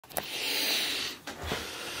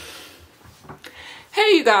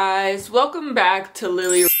Hey you guys, welcome back to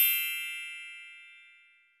Lily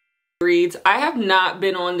Reads. I have not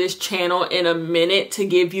been on this channel in a minute to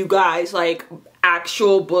give you guys like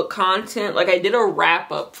actual book content. Like I did a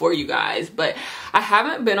wrap up for you guys, but I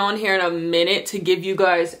haven't been on here in a minute to give you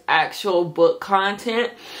guys actual book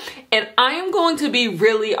content. And I am going to be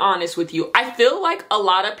really honest with you. I feel like a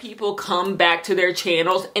lot of people come back to their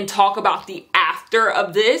channels and talk about the after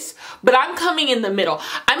of this, but I'm coming in the middle.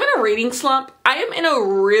 I'm in a reading slump. I am in a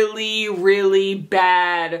really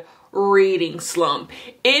bad reading slump.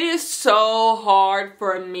 It is so hard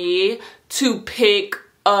for me to pick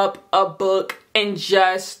up a book and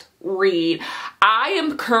just read. I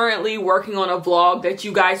am currently working on a vlog that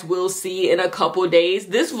you guys will see in a couple days.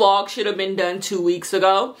 This vlog should have been done 2 weeks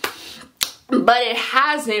ago, but it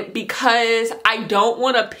hasn't because I don't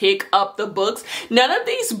want to pick up the books. None of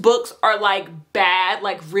these books are like bad,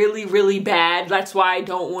 like really bad. That's why I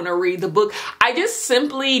don't want to read the book. I just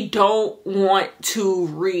simply don't want to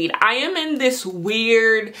read. I am in this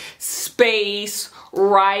weird space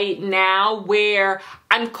right now where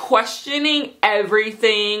I'm questioning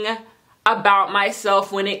everything about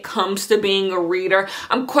myself when it comes to being a reader.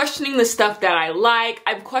 I'm questioning the stuff that I like.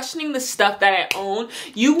 I'm questioning the stuff that I own.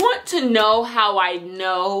 You want to know how I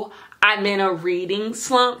know I'm in a reading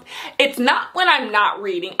slump? It's not when I'm not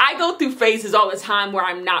reading. I go through phases all the time where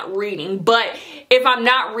I'm not reading, but if I'm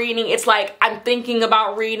not reading, it's like I'm thinking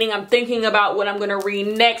about reading. I'm thinking about what I'm going to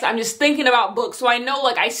read next. I'm just thinking about books. So I know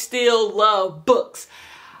like I still love books.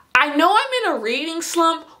 I know I'm in a reading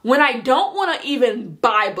slump when I don't want to even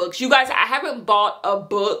buy books. You guys, I haven't bought a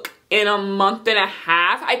book in a month and a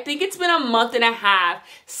half. I think it's been a month and a half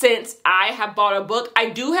since I have bought a book. I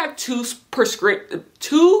do have two subscription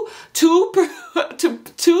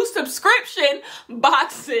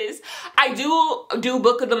boxes. I do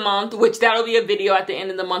book of the month, which that'll be a video at the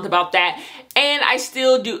end of the month about that. And I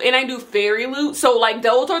still do, and I do fairy loot. So like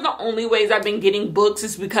those are the only ways I've been getting books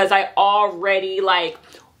is because I already like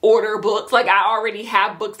order books. Like I already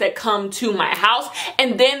have books that come to my house,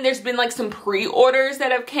 and then there's been like some pre-orders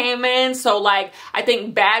that have came in. So like I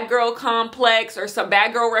think Bad Girl Complex or some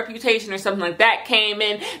Bad Girl Reputation or something like that came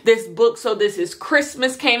in. This book, So This Is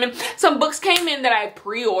Christmas, came in. Some books came in that I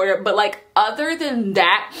pre-ordered, but like other than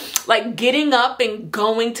that, like getting up and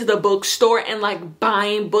going to the bookstore and like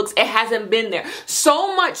buying books, it hasn't been there.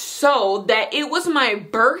 So much so that it was my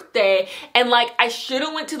birthday and like I should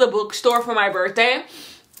have went to the bookstore for my birthday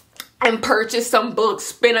and purchased some books,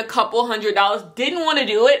 spent a couple $100. Didn't want to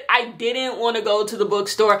do it. I didn't want to go to the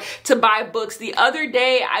bookstore to buy books. The other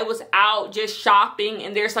day I was out just shopping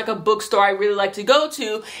and there's like a bookstore I really like to go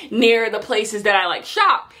to near the places that I like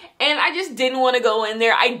shop. And I just didn't want to go in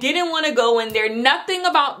there. I didn't want to go in there. Nothing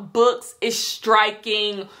about books is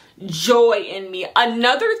striking joy in me.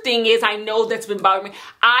 Another thing is, I know that's been bothering me.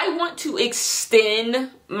 I want to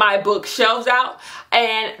extend my bookshelves out,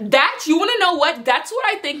 and that's, you want to know what? That's what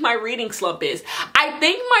I think my reading slump is. I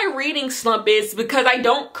think my reading slump is because I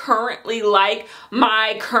don't currently like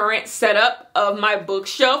my current setup of my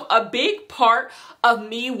bookshelf. A big part of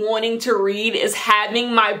me wanting to read is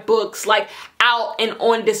having my books like out and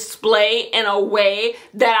on display in a way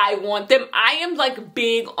that I want them. I am like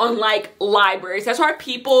big on like libraries. That's why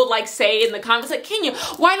people like say in the comments like, Kenya,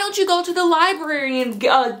 why don't you go to the library and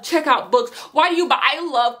check out books? Why do you buy? I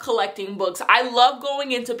love collecting books. I love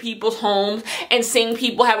going into people's homes and seeing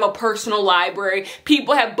people have a personal library.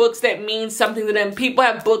 People have books that mean something to them. People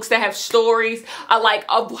have books that have stories like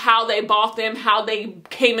of how they bought them, how they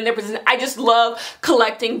came in their possession. I just love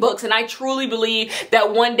collecting books, and I truly believe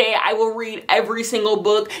that one day I will read every single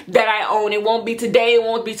book that I own. It won't be today, it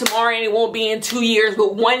won't be tomorrow, and it won't be in 2 years,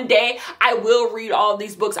 but one day I will read all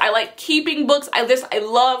these books. I like keeping books. I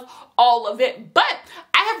love all of it, but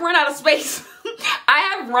I have run out of space. I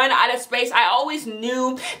have run out of space. I always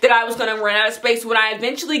knew that I was going to run out of space. When I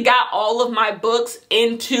eventually got all of my books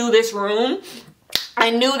into this room, I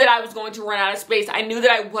knew that I was going to run out of space. I knew that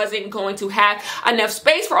I wasn't going to have enough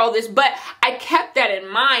space for all this, but I kept that in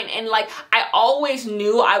mind. And like, I always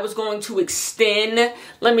knew I was going to extend,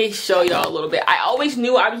 let me show y'all a little bit. I always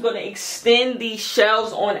knew I was going to extend these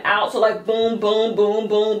shelves on out. So like boom, boom, boom,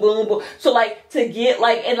 boom, boom, boom. So like to get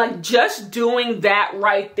like, and like just doing that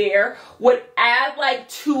right there would add like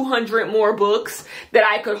 200 more books that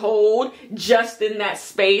I could hold just in that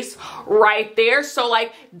space right there. So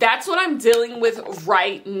like, that's what I'm dealing with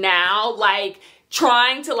right now, like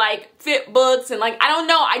trying to like fit books, and like I don't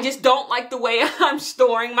know, I just don't like the way I'm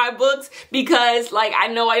storing my books because like I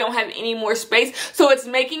know I don't have any more space, so it's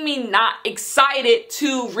making me not excited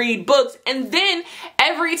to read books. And then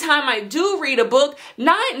every time I do read a book,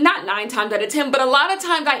 not 9 times out of 10, but a lot of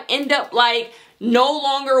times I end up like no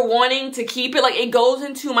longer wanting to keep it. Like, it goes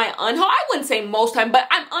into my unhaul. I wouldn't say most time, but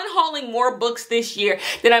I'm unhauling more books this year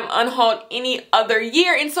than I've unhauled any other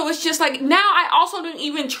year. And so it's just like, now I also don't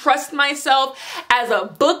even trust myself as a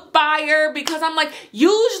book buyer, because I'm like,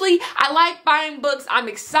 usually I like buying books. I'm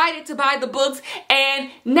excited to buy the books. And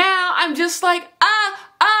now I'm just like,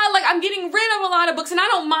 like, I'm getting rid of a lot of books, and I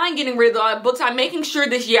don't mind getting rid of a lot of books. I'm making sure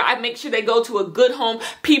this year, I make sure they go to a good home,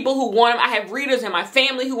 people who want them. I have readers in my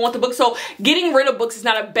family who want the books. So getting rid of books is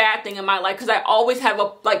not a bad thing in my life, because I always have a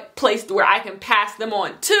place where I can pass them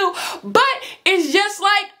on too. But it's just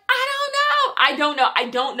like, I don't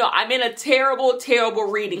know. I'm in a terrible,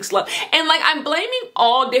 terrible reading slump. And like, I'm blaming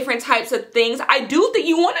all different types of things. I do think,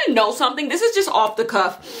 you want to know something? This is just off the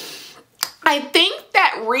cuff. I think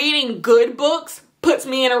that reading good books puts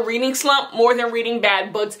me in a reading slump more than reading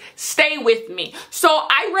bad books. Stay with me. So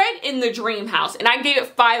I read In the Dream House, and I gave it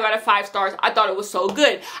 5 out of 5 stars. I thought it was so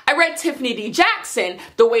good. I read Tiffany D. Jackson,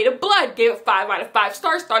 The Weight of Blood, gave it 5 out of 5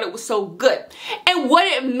 stars, thought it was so good. And what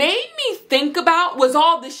it made me think about was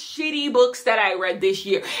all the shitty books that I read this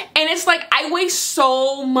year. And it's like, I waste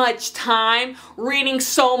so much time reading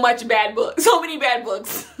so many bad books.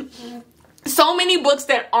 So many books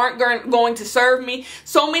that aren't going to serve me.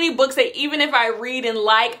 So many books that even if I read and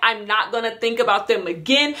like, I'm not going to think about them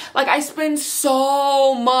again. Like, I spend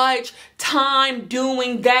so much time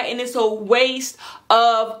doing that, and it's a waste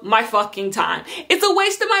of my fucking time. It's a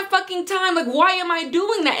waste of my fucking time. Like, why am I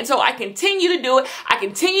doing that? And so I continue to do it. I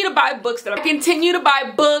continue to buy books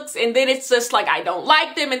and then it's just like, I don't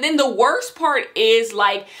like them. And then the worst part is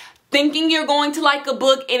like, thinking you're going to like a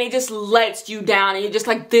book and it just lets you down, and you're just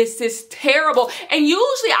like, this is terrible. And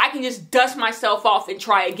usually I can just dust myself off and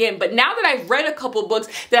try again. But now that I've read a couple books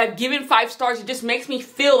that I've given 5 stars, it just makes me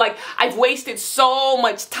feel like I've wasted so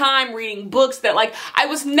much time reading books that like I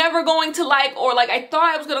was never going to like, or like I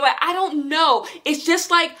thought I was gonna like. I don't know. It's just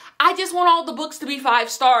like, I just want all the books to be 5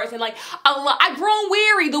 stars. And like, I've grown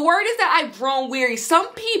weary. The word is that I've grown weary.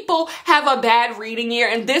 Some people have a bad reading year,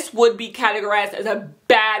 and this would be categorized as a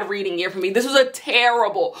bad reading year for me. This was a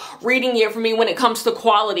terrible reading year for me when it comes to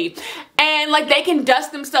quality. And like, they can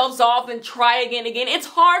dust themselves off and try again. It's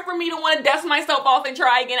hard for me to want to dust myself off and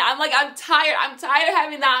try again. I'm like, I'm tired. I'm tired of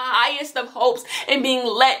having the highest of hopes and being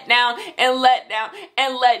let down and let down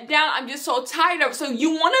and let down. I'm just so tired of it. So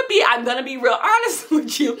you want to be, I'm going to be real honest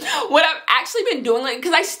with you. What I've actually been doing, like,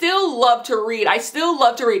 because I still love to read.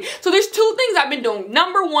 So there's 2 things I've been doing.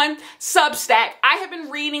 Number 1, Substack. I have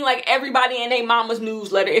been reading like everybody and their mama's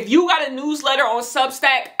newsletter. If you got a newsletter on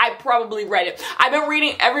Substack, I probably read it. I've been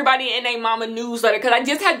reading everybody and their mama newsletter because I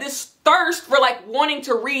just had this thirst for like wanting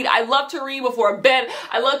to read. I love to read before bed.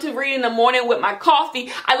 I love to read in the morning with my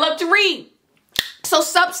coffee. I love to read. So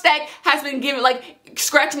Substack has been giving, like,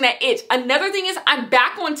 scratching that itch. Another thing is, I'm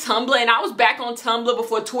back on Tumblr, and I was back on Tumblr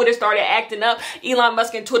before Twitter started acting up. Elon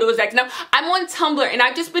Musk and Twitter was acting up. I'm on Tumblr, and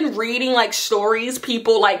I've just been reading like stories,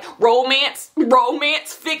 people like romance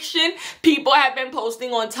fiction. People have been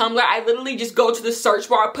posting on Tumblr. I literally just go to the search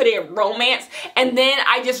bar, put in romance, and then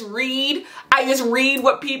I just read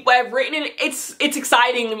what people have written, and it's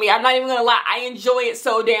exciting to me. I'm not even gonna lie. I enjoy it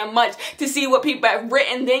so damn much to see what people have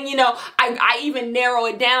written. Then, you know, I even narrow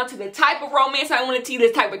it down to the type of romance I want to see,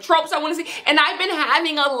 the type of tropes I want to see, and I've been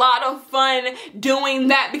having a lot of fun doing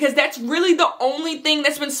that, because that's really the only thing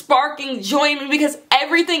that's been sparking joy in me, because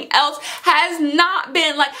everything else has not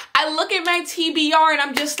been. Like, I look at my TBR and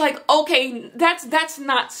I'm just like, okay, that's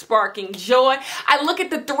not sparking joy. I look at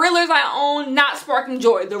the thrillers I own, not sparking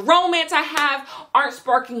joy. The romance I have aren't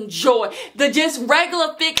sparking joy. The just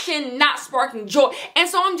regular fiction, not sparking joy. And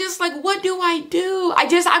so I'm just like, what do I do?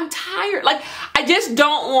 I'm tired. Like, I just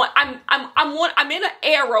don't want, I'm in an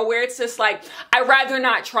era where it's just like, I'd rather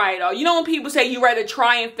not try it all. You know, when people say you rather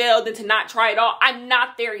try and fail than to not try it all, I'm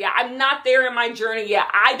not there yet. I'm not there in my journey yet.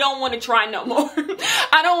 I don't want to try no more.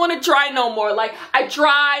 I don't want to try no more. Like, I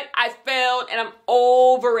tried, I failed, and I'm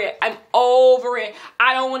over it. I'm over it.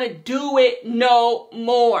 I don't want to do it no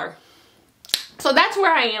more. So that's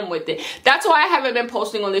where I am with it. That's why I haven't been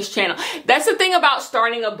posting on this channel. That's the thing about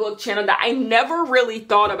starting a book channel that I never really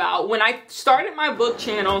thought about. When I started my book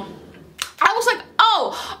channel, I was like,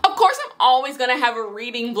 oh, of course I'm always going to have a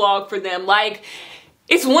reading vlog for them. Like,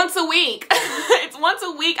 it's once a week. It's once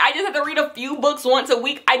a week. I just have to read a few books once a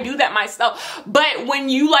week. I do that myself. But when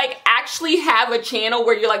you like actually have a channel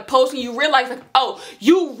where you're like posting, you realize like, oh,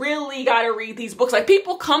 you really gotta read these books. Like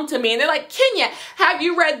people come to me and they're like, Kenya, have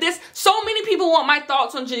you read this? So many people want my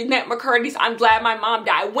thoughts on Jeanette McCurdy's I'm Glad My Mom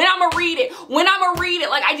Died. When I'ma read it? When I'ma read it?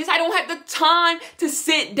 Like I don't have the time to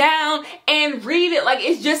sit down and read it. Like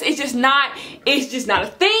it's just not a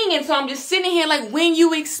thing. And so I'm just sitting here like, when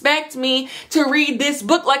you expect me to read this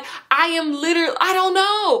book? Like I am literally, I don't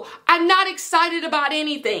know. I'm not excited about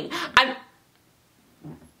anything.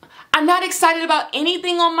 I'm not excited about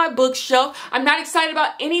anything on my bookshelf. I'm not excited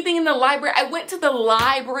about anything in the library. I went to the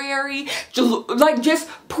library to like just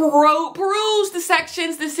peruse the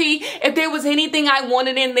sections to see if there was anything I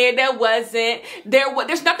wanted in there. There wasn't.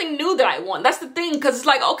 There's nothing new that I want. That's the thing, because it's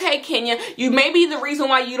like, okay, Kenya, maybe the reason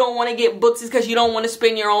why you don't want to get books is because you don't want to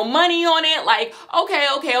spend your own money on it. Like,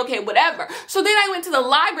 okay, whatever. So then I went to the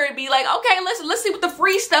library to be like, okay, let's see what the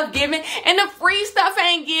free stuff giving, and the free stuff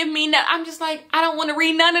ain't giving me nothing. I'm just like, I don't want to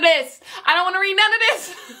read none of this. I don't want to read none of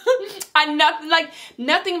this.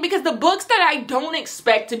 Nothing, because the books that I don't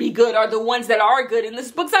expect to be good are the ones that are good, and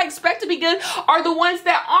the books I expect to be good are the ones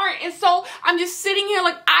that aren't. And so I'm just sitting here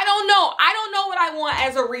like, I don't know what I want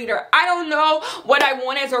as a reader. I don't know what I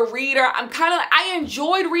want as a reader. I'm kind of like, I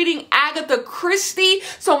enjoyed reading Agatha Christie,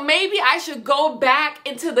 so maybe I should go back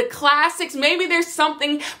into the classics. Maybe there's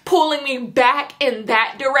something pulling me back in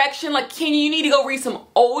that direction. Like, Kenya, you need to go read some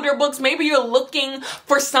older books. Maybe you're looking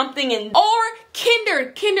for something or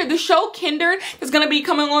Kindred, the show Kindred is gonna be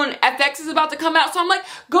coming on. FX is about to come out, so I'm like,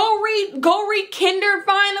 go read Kindred.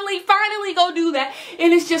 Finally go do that.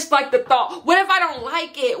 And it's just like the thought, what if I don't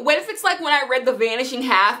like it? What if it's like when I read The Vanishing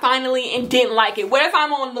Half finally and didn't like it? What if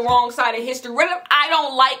I'm on the wrong side of history? What if I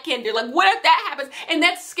don't like Kindred? Like, what if that happens? And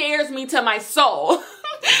that scares me to my soul.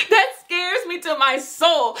 That scares me to my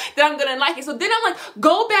soul that I'm gonna like it. So then I'm like,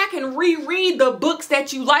 go back and reread the books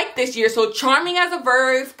that you liked this year. So Charming as a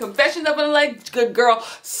Verve, Confessions of a Good Girl,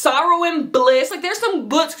 Sorrow and Bliss. Like there's some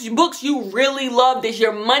books you really love this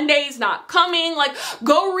year. Monday's Not Coming. Like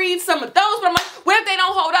go read some of those. But I'm like, what if they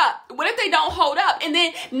don't hold up? What if they don't hold up? And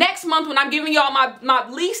then next month when I'm giving y'all my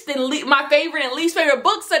my favorite and least favorite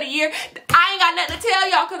books of the year, I ain't got nothing to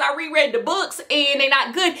tell y'all because I reread the books and they're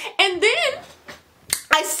not good. And then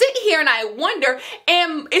I sit here and I wonder,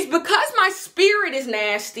 and it's because my spirit is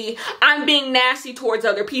nasty, I'm being nasty towards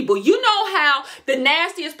other people. You know how the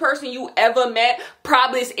nastiest person you ever met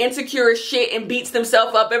probably is insecure as shit and beats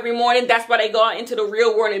themselves up every morning? That's why they go out into the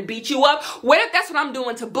real world and beat you up. What if that's what I'm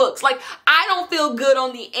doing to books? Like, I don't feel good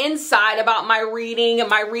on the inside about my reading and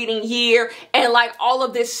my reading year and like all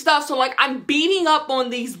of this stuff. So like, I'm beating up on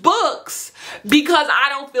these books because I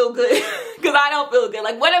don't feel good. Because I don't feel good.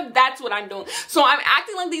 Like, what if that's what I'm doing? So I'm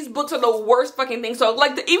acting like these books are the worst fucking thing. So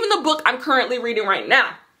like even the book I'm currently reading right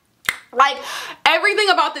now, like everything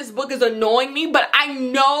about this book is annoying me, but I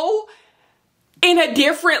know in a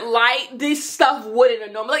different light this stuff wouldn't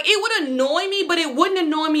annoy me. Like it would annoy me, but it wouldn't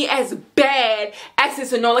annoy me as bad as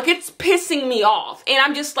it's annoying. Like it's pissing me off, and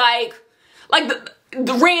I'm just like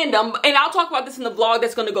the random, and I'll talk about this in the vlog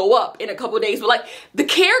that's going to go up in a couple of days, but like the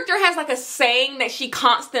character has like a saying that she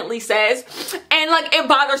constantly says, and like it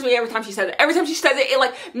bothers me every time she says it. Every time she says it, it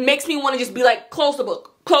like makes me want to just be like, close the book.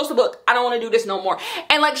 I don't want to do this no more.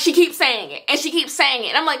 And like she keeps saying it and she keeps saying it,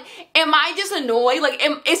 and I'm like, am I just annoyed? Like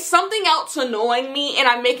is something else annoying me and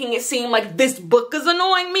I'm making it seem like this book is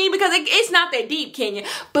annoying me? Because it's not that deep, Kenya,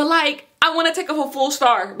 but like I want to take off a full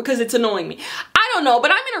star because it's annoying me. I don't know,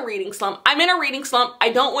 but I'm in a reading slump. I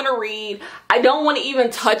don't want to read. I don't want to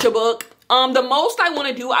even touch a book. The most I want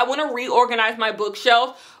to do, I want to reorganize my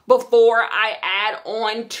bookshelf before I add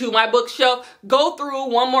on to my bookshelf. Go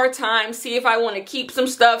through one more time, see if I want to keep some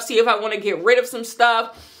stuff, see if I want to get rid of some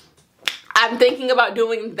stuff. I'm thinking about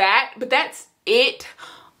doing that, but that's it.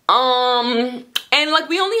 And like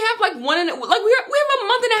we only have like we have a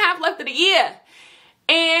month and a half left of the year.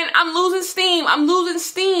 And I'm losing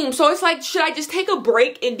steam. So it's like, should I just take a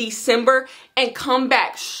break in December and come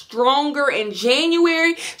back stronger in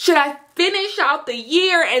January? Should I finish out the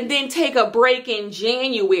year and then take a break in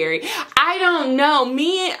January? I don't know.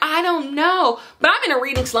 I don't know. But I'm in a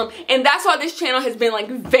reading slump, and that's why this channel has been like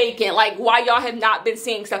vacant, like why y'all have not been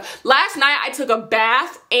seeing stuff. Last night I took a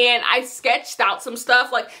bath and I sketched out some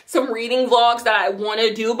stuff, like some reading vlogs that I want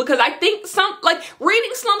to do, because I think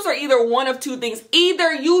reading slumps are either one of two things.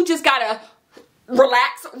 Either you just gotta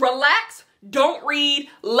relax, don't read,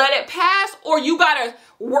 let it pass, or you gotta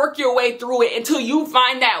work your way through it until you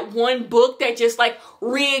find that one book that just like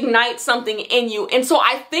reignites something in you. And so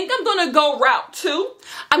I think I'm gonna go route two.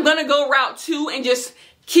 I'm gonna go route two and just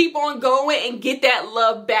keep on going and get that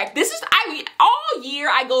love back. This is, all year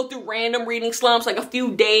I go through random reading slumps, like a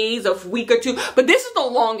few days, a week or two, but this is the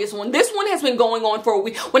longest one. This one has been going on for a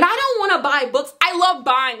week. When I don't want to buy books, I love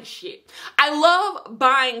buying shit. I love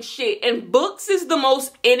buying shit, and books is the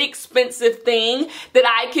most inexpensive thing that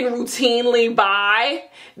I can routinely buy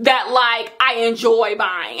that like I enjoy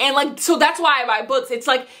buying. And like, so that's why I buy books. It's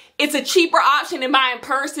like, it's a cheaper option than buying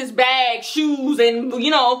purses, bags, shoes, and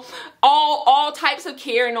you know, all types of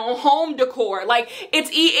care and on home decor. Like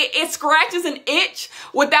it scratches an itch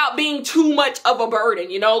without being too much of a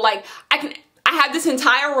burden, you know? Like I have this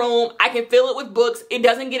entire room, I can fill it with books. It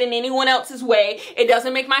doesn't get in anyone else's way. It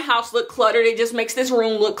doesn't make my house look cluttered. It just makes this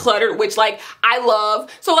room look cluttered, which like I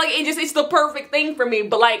love. So like it's the perfect thing for me.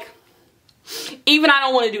 But like, even I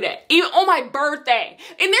don't want to do that. Even on my birthday.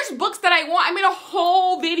 And there's books that I want. I made a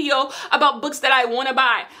whole video about books that I want to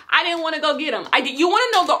buy. I didn't want to go get them. You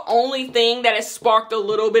want to know the only thing that has sparked a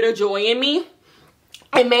little bit of joy in me?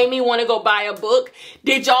 It made me want to go buy a book.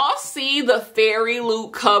 Did y'all see the Fairy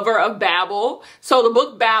Loot cover of Babel? So the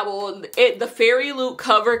book Babel, the Fairy Loot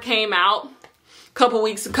cover came out a couple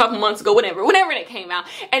months ago, whenever it came out,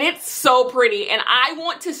 and it's so pretty, and I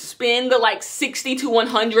want to spend the like $60 to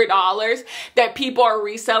 $100 that people are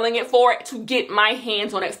reselling it for to get my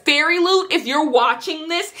hands on it. Fairy Loot, if you're watching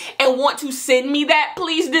this and want to send me that,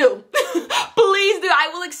 please do. Please do.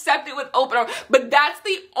 I will accept it with open arms. But that's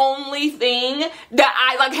the only thing that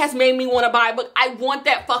I like has made me want to buy a book. I want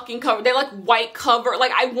that fucking cover. They're like white cover.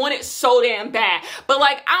 Like I want it so damn bad. But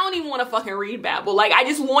like I don't even want to fucking read Babel. Like I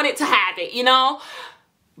just want it to have it, you know?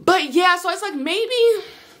 But yeah, so it's like maybe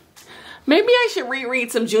I should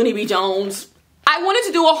reread some Junie B. Jones. I wanted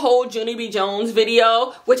to do a whole Junie B. Jones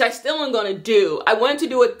video, which I still am going to do. I wanted to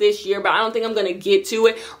do it this year, but I don't think I'm going to get to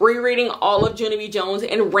it. Rereading all of Junie B. Jones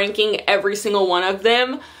and ranking every single one of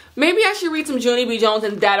them. Maybe I should read some Junie B. Jones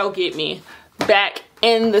and that'll get me back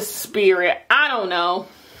in the spirit. I don't know.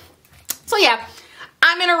 So yeah,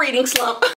 I'm in a reading slump.